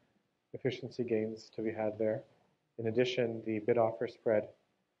some efficiency gains to be had there. In addition, the bid-offer spread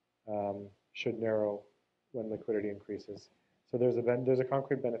should narrow when liquidity increases. So there's a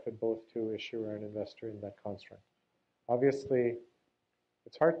concrete benefit both to issuer and investor in that construct. Obviously,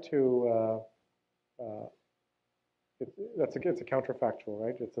 it's hard to it's a counterfactual,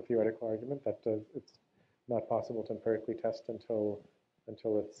 right? It's a theoretical argument that it's not possible to empirically test until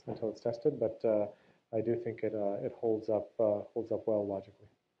it's tested. But I do think it holds up well logically.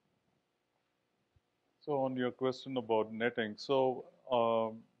 So on your question about netting, so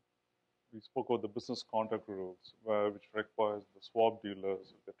we spoke about the business conduct rules, which requires the swap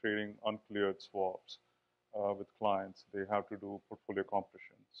dealers, if they're trading uncleared swaps with clients, they have to do portfolio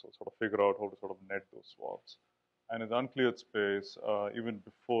compression. So sort of figure out how to sort of net those swaps. And in the uncleared space, even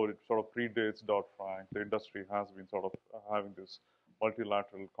before it sort of predates Dodd-Frank, the industry has been sort of having this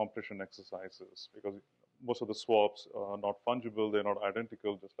multilateral compression exercises because most of the swaps are not fungible, they're not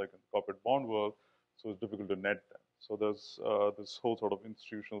identical, just like in the corporate bond world, so it's difficult to net them. So there's this whole sort of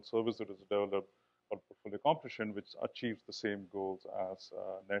institutional service that is developed called portfolio compression, which achieves the same goals as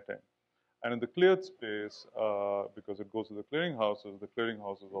netting. And in the cleared space, because it goes to the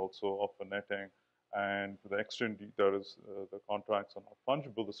clearinghouses also offer netting. And to the extent there is the contracts are not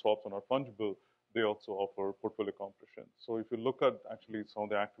fungible, the swaps are not fungible, they also offer portfolio compression. So if you look at actually some of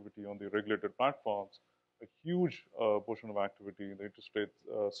the activity on the regulated platforms, a huge portion of activity in the interest rate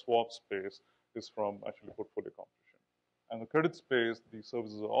swap space is from actually portfolio compression. And the credit space, the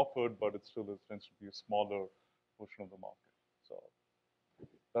services are offered, but it still tends to be a smaller portion of the market. So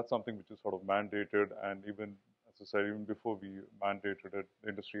that's something which is sort of mandated, and even, as I said, even before we mandated it, the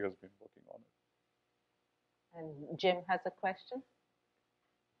industry has been working on it. And Jim has a question.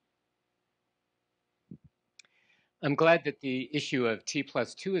 I'm glad that the issue of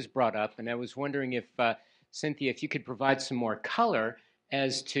T+2 is brought up, and I was wondering if, Cynthia, if you could provide some more color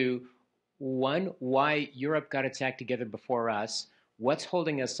as to, one, why Europe got its act together before us, what's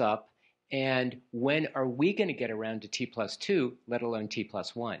holding us up, and when are we going to get around to T+2, let alone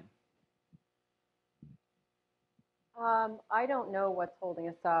T+1? I don't know what's holding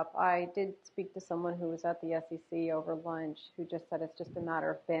us up. I did speak to someone who was at the SEC over lunch who just said it's just a matter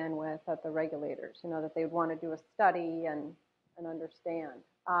of bandwidth at the regulators, that they would want to do a study and understand.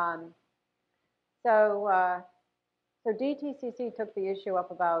 So DTCC took the issue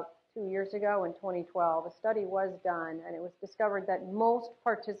up about 2 years ago in 2012. A study was done, and it was discovered that most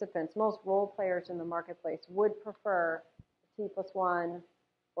participants, most role players in the marketplace would prefer T+1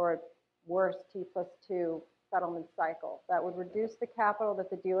 or worse, T+2 settlement cycle. That would reduce the capital that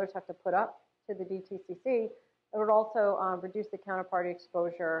the dealers have to put up to the DTCC. It would also reduce the counterparty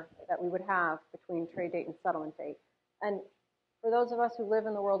exposure that we would have between trade date and settlement date. And for those of us who live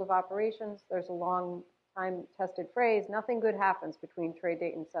in the world of operations, there's a long time tested phrase, nothing good happens between trade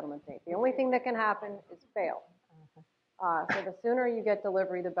date and settlement date. The only thing that can happen is fail. So the sooner you get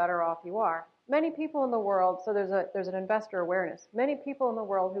delivery, the better off you are. Many people in the world, so there's an investor awareness. Many people in the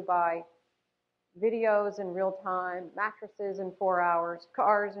world who buy videos in real time, mattresses in 4 hours,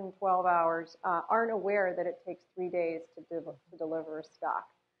 cars in 12 hours, aren't aware that it takes 3 days to deliver a stock.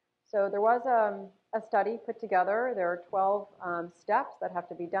 So there was a study put together. There are 12 steps that have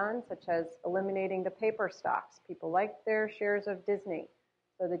to be done, such as eliminating the paper stocks. People like their shares of Disney.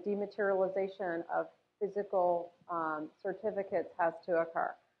 So the dematerialization of physical certificates has to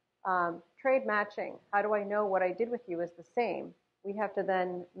occur. Trade matching. How do I know what I did with you is the same? We have to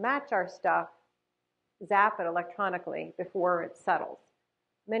then match our stuff, zap it electronically before it settles.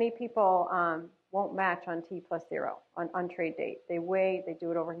 Many people won't match on T+0 on trade date. They wait, they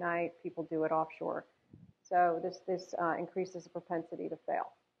do it overnight, people do it offshore. So this increases the propensity to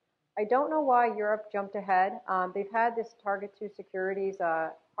fail. I don't know why Europe jumped ahead. They've had this Target 2 securities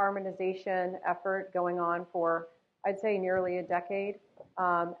harmonization effort going on for, I'd say, nearly a decade.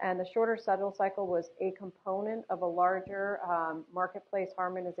 And the shorter settle cycle was a component of a larger marketplace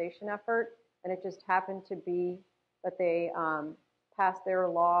harmonization effort. And it just happened to be that they passed their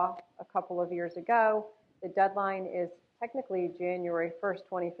law a couple of years ago. The deadline is technically January 1st,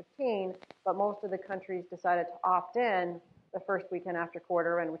 2015, but most of the countries decided to opt in the first weekend after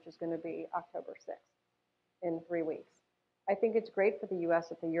quarter end, which is going to be October 6th, in 3 weeks. I think it's great for the U.S.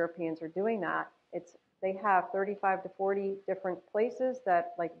 that the Europeans are doing that. They have 35 to 40 different places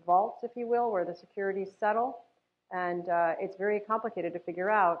that, like vaults, if you will, where the securities settle. And it's very complicated to figure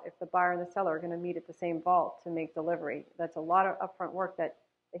out if the buyer and the seller are going to meet at the same vault to make delivery. That's a lot of upfront work that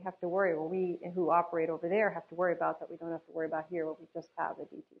they have to worry. Well, we who operate over there have to worry about that we don't have to worry about here, what we just have the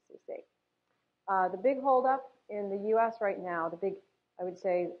DTCC. The big holdup in the U.S. right now, the big, I would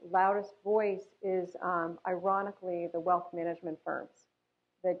say, loudest voice is, ironically, the wealth management firms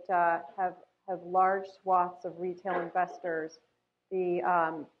that have large swaths of retail investors. The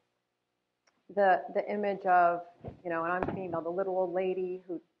image of, and I'm female, the little old lady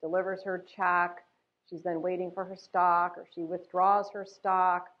who delivers her check, she's then waiting for her stock, or she withdraws her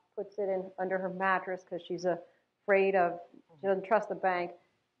stock, puts it in under her mattress because she's afraid of, she doesn't trust the bank.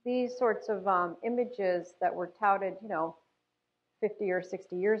 These sorts of images that were touted, 50 or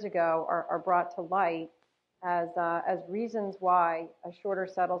 60 years ago are brought to light as reasons why a shorter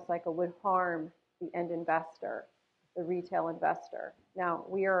settle cycle would harm the end investor, the retail investor. Now,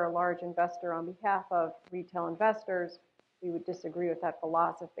 we are a large investor on behalf of retail investors. We would disagree with that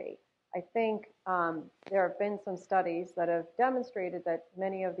philosophy. I think there have been some studies that have demonstrated that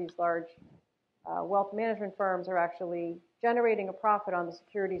many of these large wealth management firms are actually generating a profit on the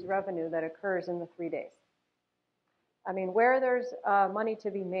securities revenue that occurs in the 3 days. I mean, where there's money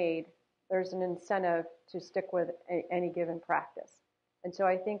to be made, there's an incentive to stick with any given practice. And so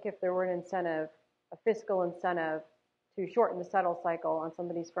I think if there were an incentive, a fiscal incentive, to shorten the settle cycle on some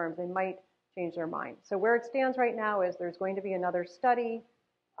of these firms, they might change their mind. So where it stands right now is there's going to be another study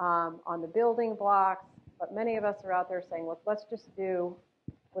on the building blocks, but many of us are out there saying, look, let's just do,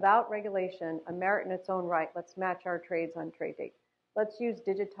 without regulation, a merit in its own right. Let's match our trades on trade date. Let's use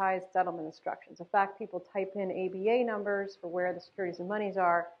digitized settlement instructions. In fact, people type in ABA numbers for where the securities and monies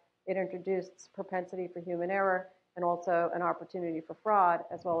are. It introduced propensity for human error and also an opportunity for fraud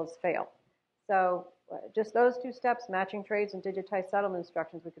as well as fail. So just those two steps, matching trades and digitized settlement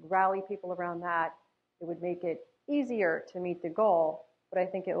instructions, we could rally people around that. It would make it easier to meet the goal, but I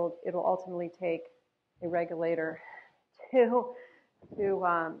think it will ultimately take a regulator to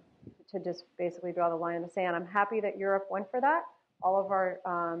just basically draw the line in the sand. I'm happy that Europe went for that. All of our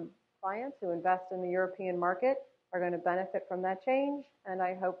clients who invest in the European market are going to benefit from that change, and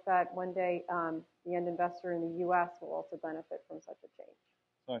I hope that one day the end investor in the U.S. will also benefit from such a change.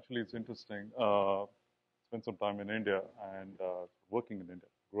 Actually, it's interesting. Spent some time in India and working in India,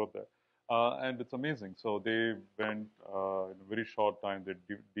 grew up there. And it's amazing. So they went, in a very short time, they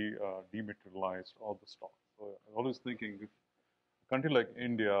dematerialized all the stocks. So I'm always thinking, if a country like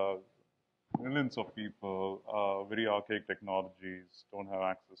India, millions of people, very archaic technologies, don't have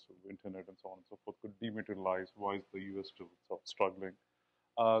access to the internet and so on and so forth, could dematerialize. Why is the US still sort of struggling?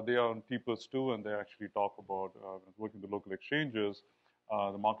 They are on T+2, and they actually talk about working the local exchanges.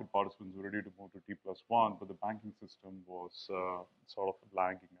 The market participants were ready to move to T+1, but the banking system was sort of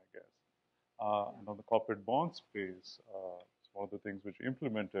lagging, I guess. And on the corporate bond space, one of the things which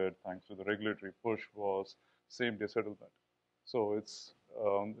implemented, thanks to the regulatory push, was same-day settlement. So it's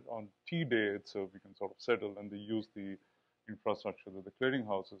on T-day, we can sort of settle, and they use the infrastructure that the clearing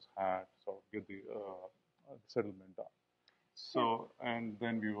houses had to sort of get the settlement done. So, and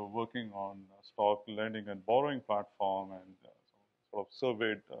then we were working on stock lending and borrowing platform, and sort of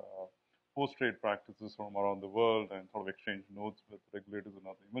surveyed post-trade practices from around the world and sort of exchange notes with regulators in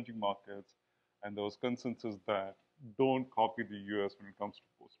other emerging markets. And there was consensus that don't copy the US when it comes to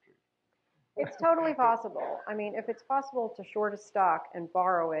post-trade. It's totally possible. I mean, if it's possible to short a stock and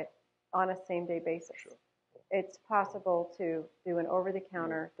borrow it on a same-day basis, Sure. it's possible to do an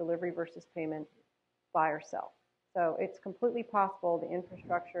over-the-counter delivery versus payment, buy or sell. So it's completely possible. The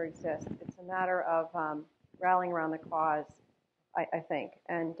infrastructure exists. It's a matter of rallying around the cause, I think.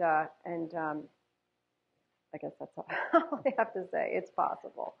 And I guess that's all I have to say. It's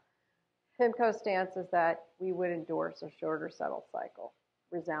possible. PIMCO's stance is that we would endorse a shorter settle cycle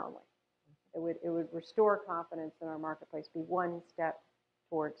resoundingly. It would restore confidence in our marketplace, be one step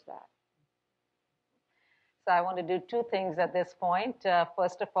towards that. So I want to do two things at this point.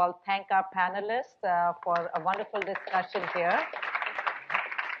 First of all, thank our panelists for a wonderful discussion here.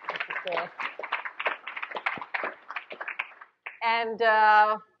 And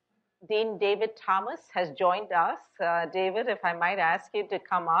Dean David Thomas has joined us. David, if I might ask you to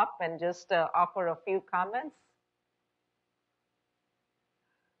come up and just offer a few comments.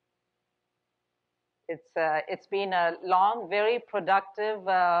 It's been a long, very productive,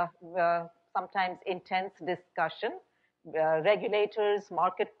 sometimes intense discussion. Regulators,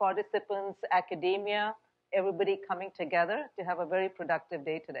 market participants, academia, everybody coming together to have a very productive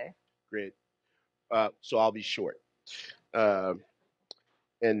day today. Great. So I'll be short. I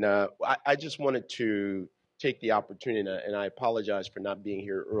just wanted to take the opportunity, and I apologize for not being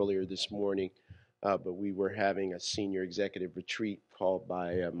here earlier this morning, but we were having a senior executive retreat called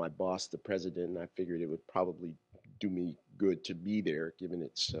by my boss, the president, and I figured it would probably do me good to be there, given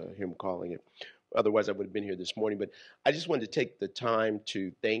it's him calling it. Otherwise, I would have been here this morning. But I just wanted to take the time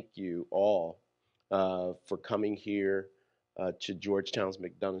to thank you all for coming here to Georgetown's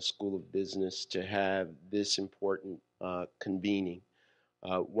McDonough School of Business to have this important convening.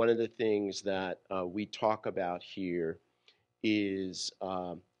 One of the things that we talk about here is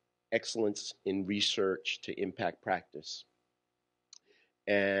excellence in research to impact practice.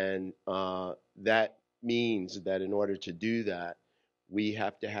 And that means that in order to do that, we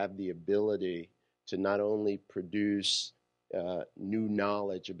have to have the ability to not only produce new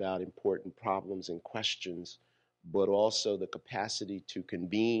knowledge about important problems and questions, but also the capacity to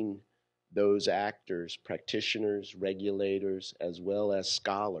convene those actors, practitioners, regulators, as well as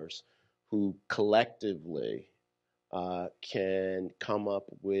scholars who collectively can come up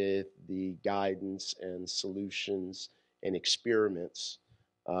with the guidance and solutions and experiments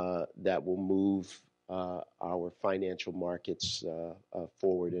that will move our financial markets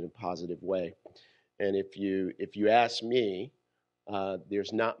forward in a positive way. And if you ask me,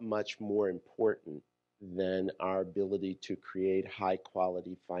 there's not much more important than our ability to create high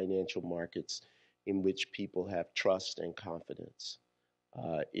quality financial markets in which people have trust and confidence.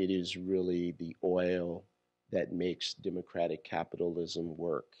 It is really the oil that makes democratic capitalism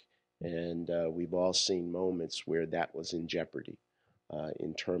work. And we've all seen moments where that was in jeopardy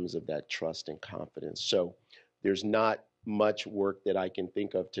in terms of that trust and confidence. So there's not much work that I can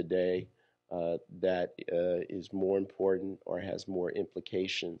think of today that is more important or has more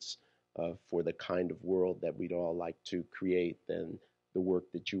implications for the kind of world that we'd all like to create than the work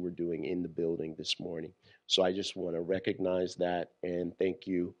that you were doing in the building this morning. So I just want to recognize that and thank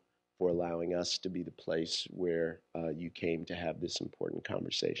you for allowing us to be the place where you came to have this important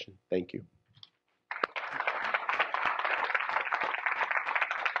conversation. Thank you.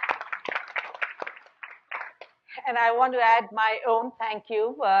 And I want to add my own thank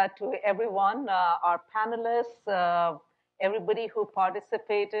you to everyone, our panelists, everybody who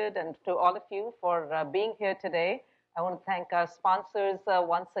participated, and to all of you for being here today. I want to thank our sponsors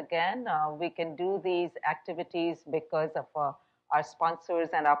once again. We can do these activities because of our sponsors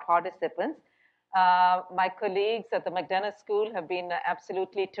and our participants. My colleagues at the McDonough School have been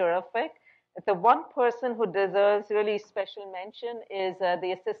absolutely terrific. The one person who deserves really special mention is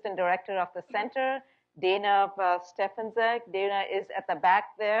the Assistant Director of the Center, Dana Stefanzek. Dana is at the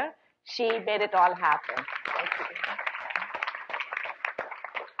back there. She made it all happen. Thank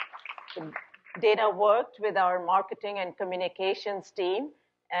you. Dana worked with our marketing and communications team,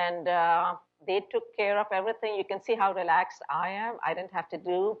 and they took care of everything. You can see how relaxed I am. I didn't have to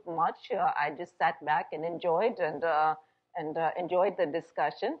do much. I just sat back and enjoyed enjoyed the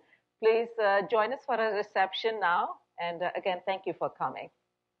discussion. Please join us for a reception now. And again, thank you for coming.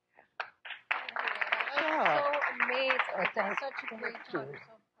 So amazing. Oh, thank Such a great job.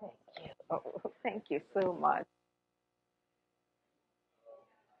 you. Thank you so much.